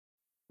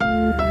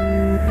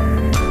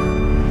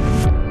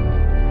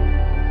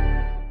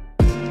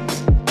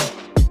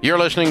You're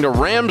listening to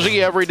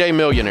Ramsey Everyday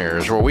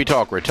Millionaires, where we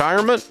talk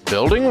retirement,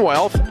 building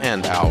wealth,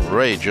 and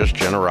outrageous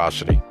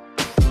generosity.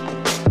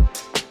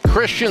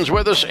 Christian's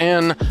with us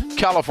in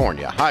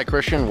California. Hi,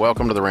 Christian.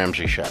 Welcome to the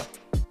Ramsey Show.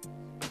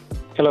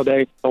 Hello,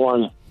 Dave. How are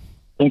you?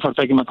 Thanks for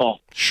taking my call.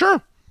 Sure.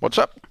 What's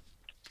up?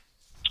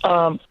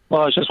 Well,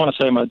 I just want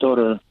to say my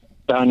daughter,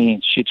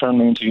 Danny, she turned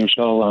me into your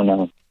show.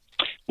 And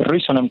the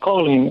reason I'm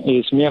calling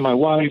is me and my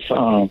wife,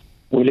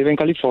 we live in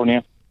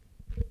California.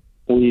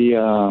 We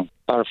are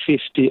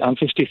 50. I'm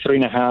 53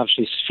 and a half.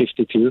 She's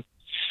 52.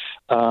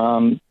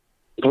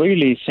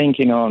 Really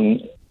thinking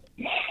on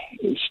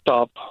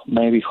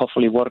maybe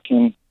hopefully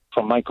working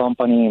from my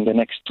company in the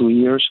next 2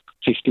 years,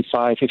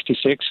 55,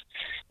 56.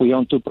 We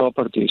own 2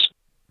 properties.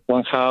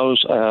 One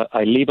house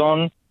I live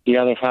on, the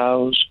other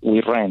house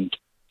we rent.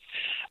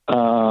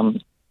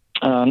 And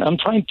I'm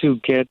trying to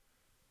get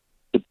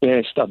the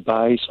best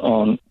advice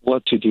on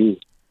what to do.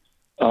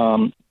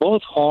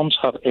 Both homes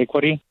have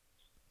equity.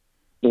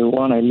 The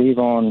one I live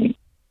on,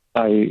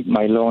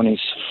 my loan is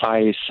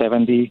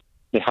 $570.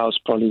 The house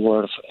probably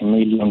worth $1.4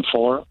 million.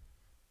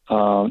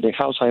 The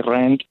house I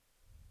rent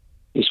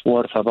is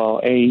worth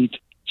about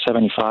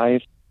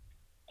 $875.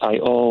 I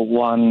owe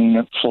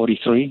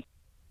 $143.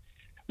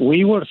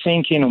 We were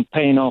thinking of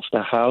paying off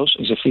the house.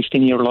 It's a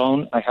 15-year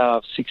loan. I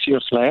have 6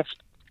 years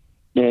left.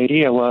 The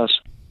idea was,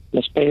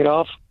 let's pay it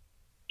off,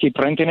 keep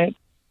renting it,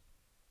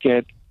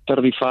 get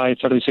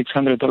 $3,500,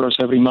 $3,600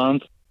 every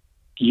month,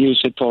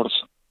 use it towards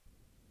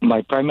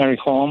my primary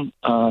home,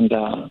 and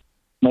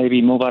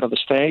maybe move out of the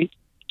state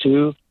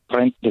to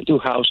rent the 2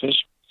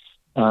 houses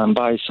and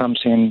buy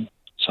something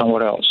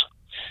somewhere else.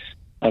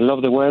 I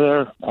love the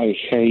weather. I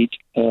hate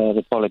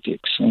the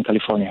politics in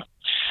California.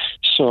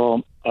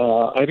 So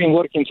I've been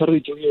working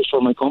 32 years for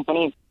my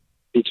company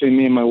between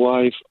me and my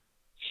wife.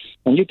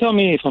 And you tell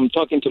me if I'm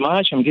talking too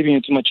much, I'm giving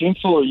you too much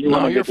info, or you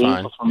want to get the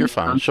info from me. You're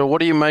fine. So what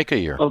do you make a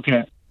year?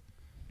 Okay.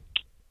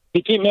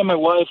 Between me and my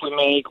wife, we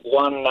make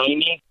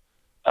 $190.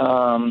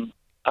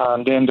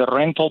 And then the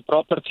rental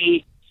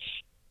property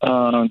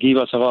give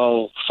us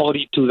about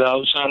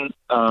 $42,000.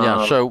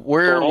 Yeah. So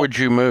where would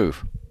you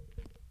move?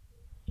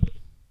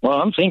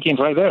 Well, I'm thinking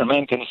right there,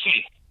 man,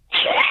 Tennessee.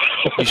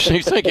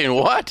 You're thinking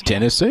what?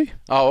 Tennessee?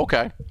 Oh,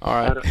 okay. All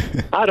right.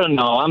 I don't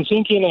know. I'm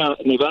thinking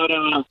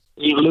Nevada.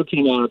 We're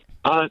looking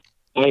at.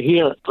 I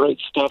hear great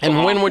stuff.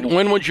 And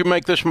when would you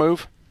make this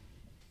move?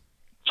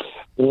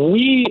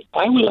 I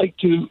would like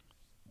to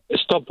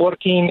stop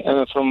working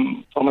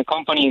from a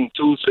company in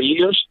 2-3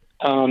 years,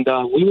 and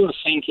we were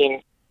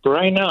thinking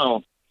right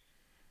now.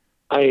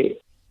 I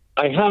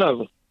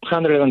have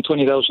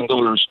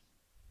 $120,000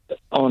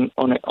 on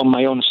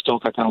my own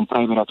stock account,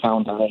 private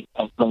account that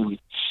I play with,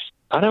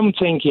 and I'm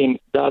thinking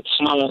that's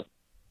not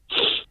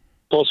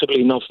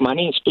possibly enough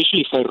money,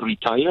 especially if I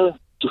retire,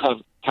 to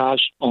have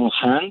cash on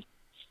hand.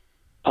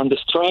 And the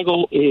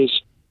struggle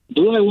is,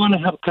 do I want to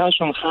have cash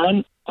on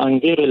hand and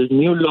get a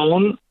new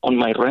loan on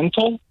my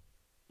rental,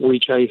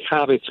 which I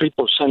have a 3%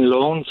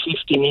 loan,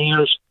 15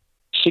 years,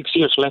 6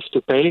 years left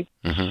to pay,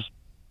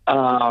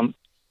 and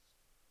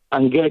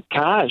get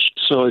cash.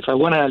 So if I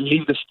want to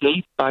leave the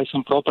state, buy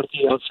some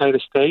property outside the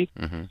state,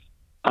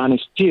 and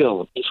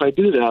still, if I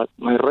do that,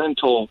 my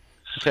rental.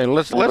 Okay,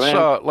 let's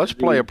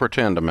play a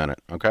pretend a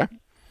minute, okay?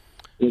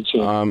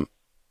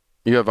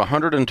 You have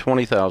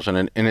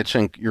 $120,000, and it's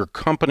in your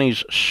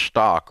company's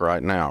stock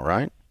right now,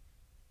 right?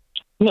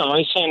 No,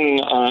 it's in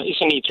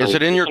E-Trade. Is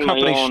it in your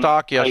company's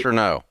stock? Yes or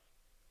no?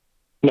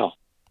 No.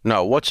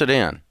 No. What's it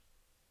in?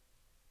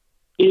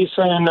 It's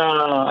in.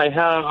 I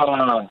have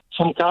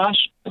some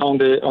cash on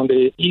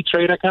the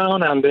E-Trade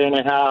account, and then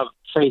I have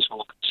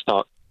Facebook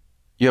stock.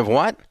 You have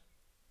what?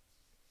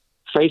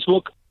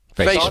 Facebook.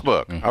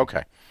 Mm-hmm.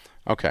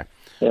 Okay.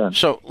 Yeah.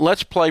 So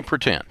let's play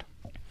pretend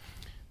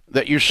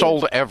that you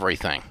sold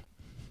everything.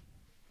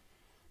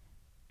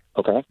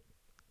 Okay.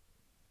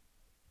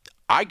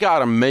 I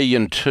got $1.2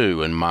 million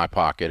in my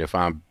pocket if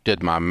I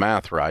did my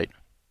math right.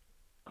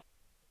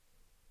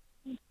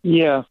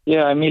 Yeah,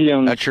 $1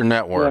 million. That's your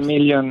net worth. $1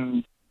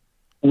 million.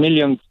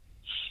 Yeah,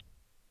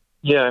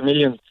 $1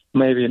 million,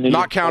 maybe $1 million.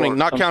 Not counting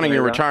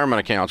your like retirement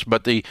accounts,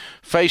 but the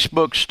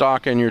Facebook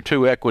stock and your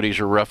 2 equities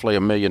are roughly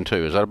 $1.2 million.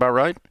 Is that about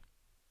right?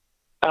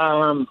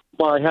 Well,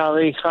 I have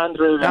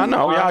 800. I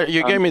know. Yeah,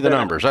 you gave me the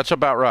numbers. That's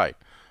about right.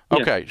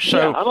 Okay,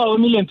 so about $1.2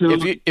 million.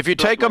 If you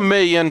take $1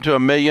 million to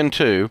 $1.2 million,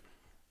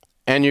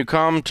 and you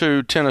come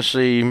to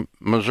Tennessee,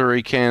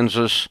 Missouri,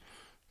 Kansas,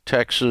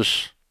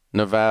 Texas,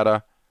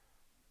 Nevada,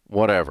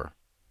 whatever,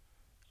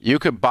 you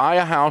could buy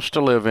a house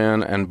to live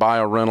in and buy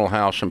a rental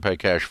house and pay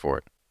cash for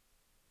it.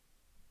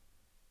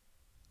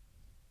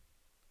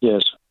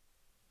 Yes.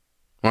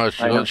 Well,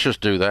 let's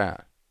just do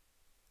that.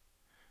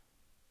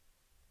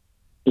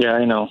 Yeah,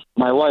 I know.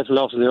 My wife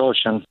loves the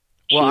ocean.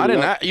 Well, I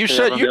didn't. You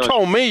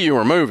told me you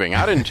were moving.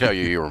 I didn't tell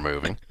you were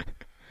moving.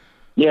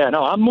 Yeah,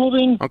 no, I'm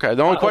moving. Okay.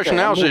 The only question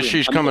now is if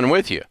she's coming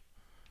with you.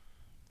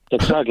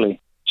 Exactly.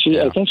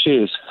 I think she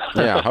is.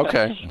 Yeah.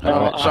 Okay. So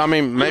I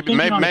mean,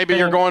 maybe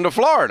you're going to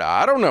Florida.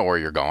 I don't know where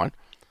you're going.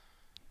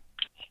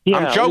 Yeah,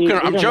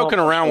 I'm joking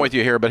around with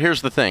you here, but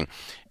here's the thing.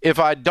 If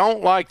I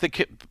don't like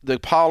the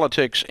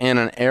politics in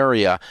an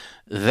area,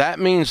 that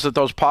means that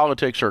those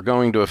politics are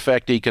going to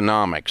affect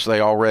economics. They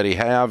already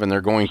have, and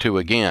they're going to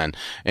again,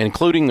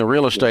 including the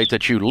real estate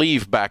that you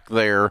leave back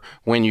there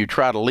when you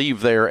try to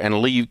leave there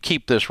and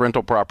keep this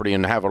rental property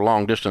and have a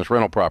long-distance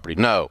rental property.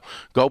 No.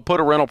 Go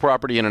put a rental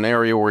property in an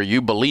area where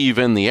you believe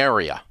in the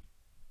area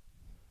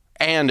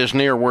and is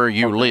near where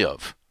you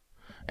live.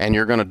 And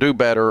you're going to do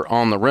better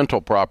on the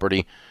rental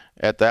property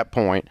at that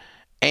point.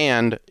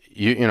 And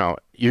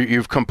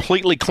you've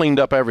completely cleaned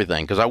up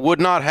everything, because I would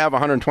not have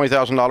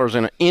 $120,000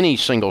 in any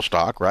single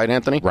stock, right,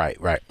 Anthony? Right.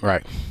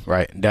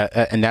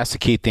 And that's the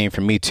key thing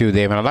for me too,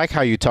 Dave. And I like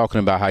how you're talking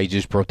about how you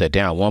just broke that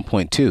down.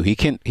 1.2.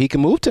 He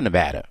can move to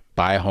Nevada,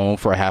 buy a home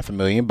for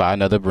 $500,000, buy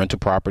another rental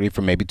property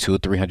for maybe $200,000 or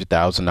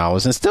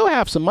 $300,000, and still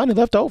have some money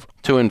left over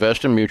to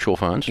invest in mutual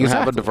funds. And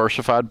have a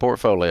diversified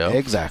portfolio.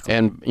 Exactly.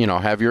 And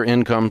have your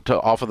income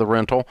off of the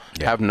rental.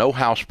 Yeah. Have no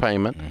house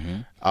payment.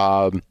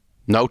 Mm-hmm.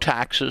 No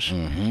taxes.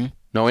 Mm-hmm.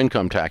 No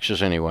income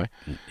taxes anyway.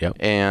 Yep.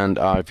 And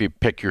if you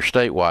pick your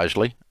state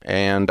wisely,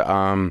 and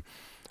and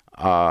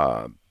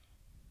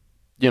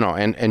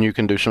you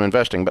can do some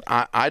investing. But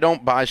I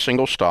don't buy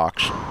single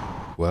stocks.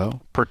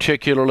 Well,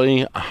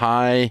 particularly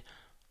high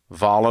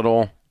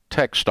volatile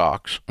tech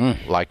stocks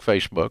like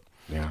Facebook.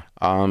 Yeah.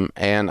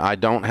 And I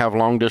don't have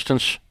long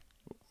distance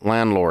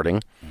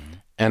landlording,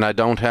 and I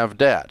don't have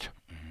debt.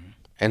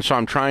 And so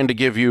I'm trying to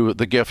give you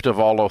the gift of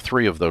all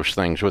three of those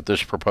things with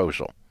this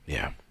proposal.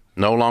 Yeah.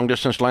 No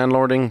long-distance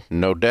landlording,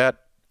 no debt,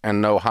 and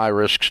no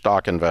high-risk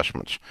stock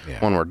investments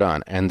when we're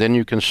done. And then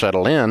you can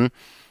settle in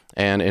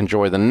and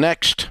enjoy the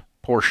next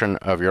portion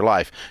of your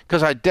life.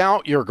 Because I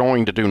doubt you're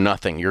going to do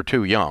nothing. You're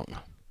too young.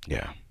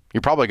 Yeah.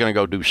 You're probably going to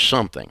go do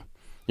something.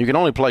 You can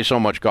only play so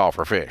much golf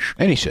or fish.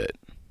 And he should.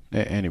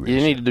 And you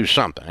need to do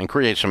something and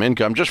create some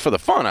income just for the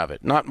fun of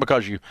it. Not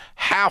because you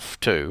have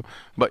to,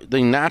 but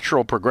the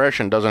natural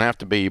progression doesn't have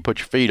to be you put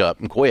your feet up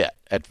and quit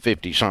at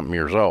 50-something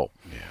years old.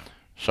 Yeah.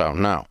 So,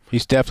 no.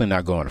 He's definitely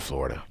not going to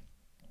Florida.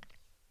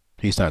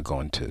 He's not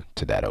going to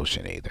that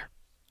ocean either.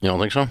 You don't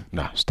think so?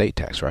 No, state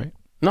tax, right?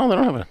 No, they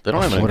don't have it. They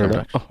don't have an income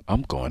tax. Oh,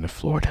 I'm going to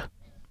Florida.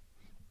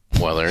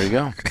 Well, there you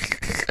go.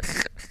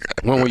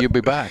 When will you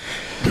be back?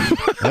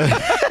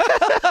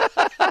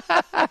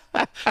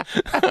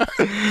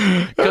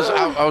 Because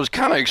I was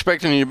kind of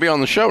expecting you to be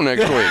on the show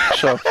next week.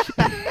 So,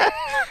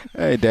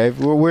 hey, Dave,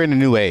 we're in a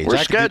new age. We're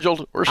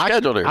scheduled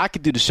here. I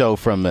could do the show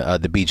from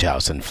the beach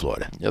house in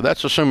Florida. Yeah,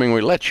 that's assuming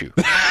we let you.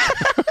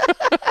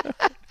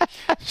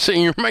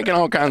 See, you're making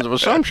all kinds of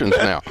assumptions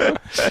now.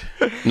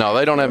 No,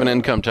 they don't have an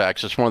income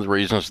tax. It's one of the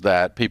reasons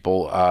that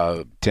people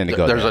tend to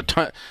go there's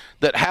there.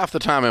 That half the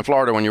time in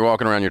Florida when you're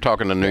walking around, you're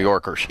talking to New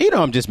Yorkers.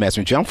 I'm just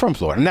messing with you. I'm from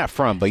Florida. I'm not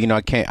from, but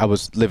I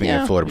was living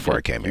in Florida before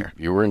I came here.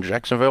 You were in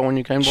Jacksonville when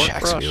you came to work for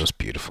us? Jacksonville was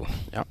beautiful.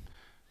 Yeah.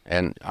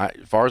 And as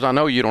far as I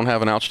know, you don't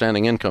have an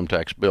outstanding income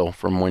tax bill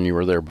from when you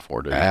were there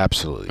before, do you?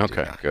 Absolutely.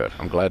 Okay, good.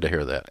 I'm glad to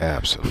hear that.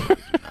 Absolutely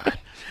not.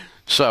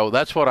 So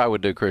that's what I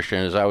would do, Christian,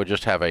 is I would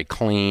just have a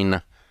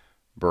clean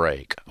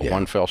break,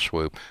 one fell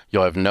swoop.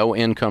 You'll have no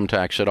income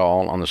tax at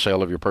all on the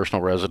sale of your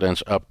personal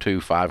residence up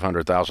to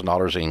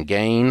 $500,000 in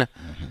gain.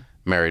 Mm-hmm.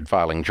 Married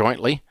filing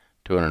jointly,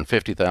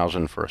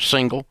 $250,000 for a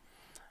single,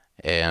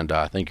 and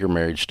I think you're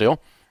married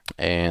still.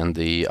 And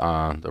the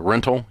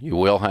rental, you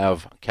will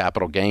have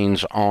capital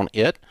gains on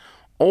it,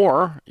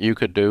 or you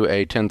could do a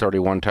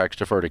 1031 tax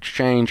deferred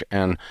exchange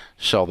and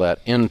sell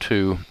that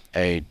into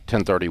a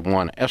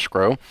 1031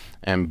 escrow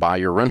and buy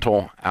your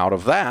rental out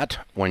of that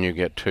when you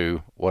get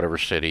to whatever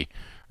city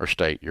or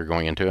state you're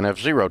going into, and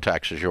have zero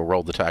taxes. You'll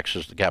roll the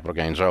taxes, the capital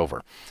gains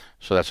over.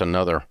 So that's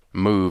another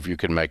move you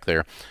can make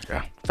there.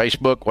 Yeah.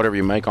 Facebook, whatever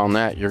you make on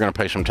that, you're going to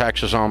pay some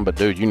taxes on, but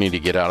dude, you need to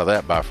get out of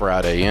that by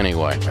Friday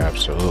anyway.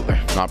 Absolutely.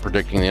 Not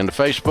predicting the end of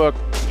Facebook,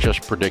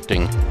 just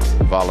predicting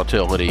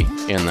volatility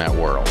in that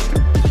world.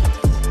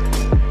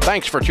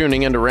 Thanks for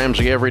tuning in to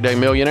Ramsey Everyday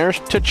Millionaires.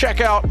 To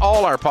check out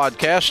all our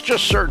podcasts,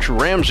 just search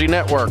Ramsey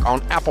Network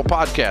on Apple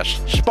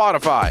Podcasts,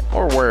 Spotify,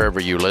 or wherever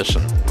you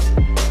listen.